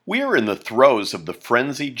We are in the throes of the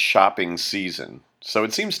frenzied shopping season, so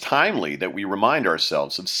it seems timely that we remind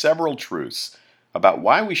ourselves of several truths about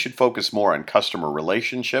why we should focus more on customer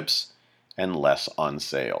relationships and less on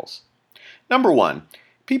sales. Number one,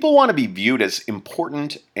 people want to be viewed as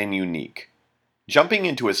important and unique. Jumping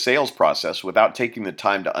into a sales process without taking the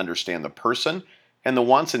time to understand the person and the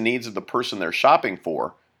wants and needs of the person they're shopping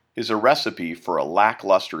for is a recipe for a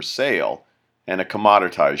lackluster sale and a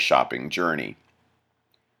commoditized shopping journey.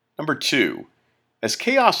 Number two, as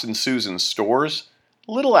chaos ensues in stores,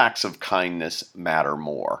 little acts of kindness matter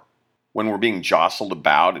more. When we're being jostled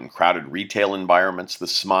about in crowded retail environments, the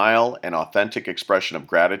smile and authentic expression of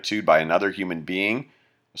gratitude by another human being,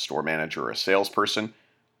 a store manager or a salesperson,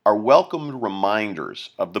 are welcomed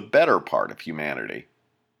reminders of the better part of humanity.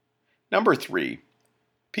 Number three,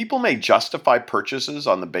 people may justify purchases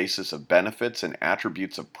on the basis of benefits and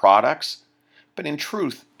attributes of products, but in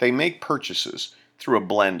truth, they make purchases through a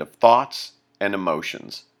blend of thoughts and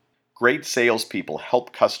emotions. Great salespeople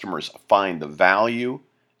help customers find the value,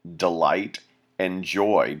 delight, and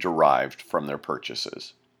joy derived from their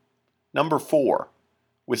purchases. Number four,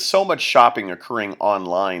 with so much shopping occurring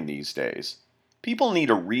online these days, people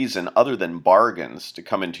need a reason other than bargains to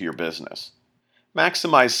come into your business.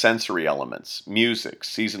 Maximize sensory elements, music,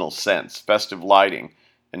 seasonal scents, festive lighting,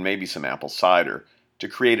 and maybe some apple cider to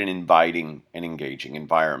create an inviting and engaging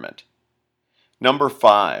environment. Number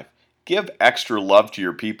five, give extra love to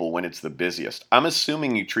your people when it's the busiest. I'm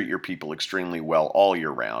assuming you treat your people extremely well all year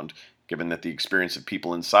round, given that the experience of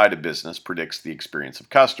people inside a business predicts the experience of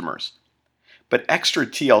customers. But extra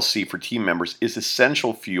TLC for team members is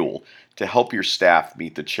essential fuel to help your staff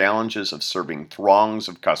meet the challenges of serving throngs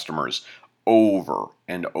of customers over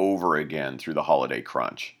and over again through the holiday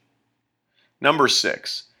crunch. Number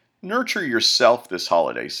six, nurture yourself this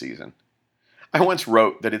holiday season. I once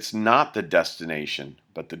wrote that it's not the destination,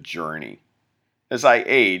 but the journey. As I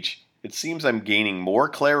age, it seems I'm gaining more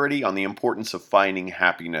clarity on the importance of finding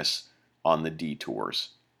happiness on the detours.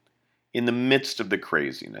 In the midst of the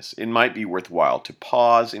craziness, it might be worthwhile to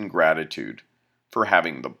pause in gratitude for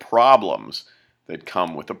having the problems that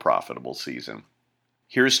come with a profitable season.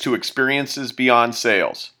 Here's to experiences beyond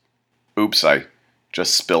sales. Oops, I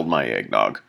just spilled my eggnog.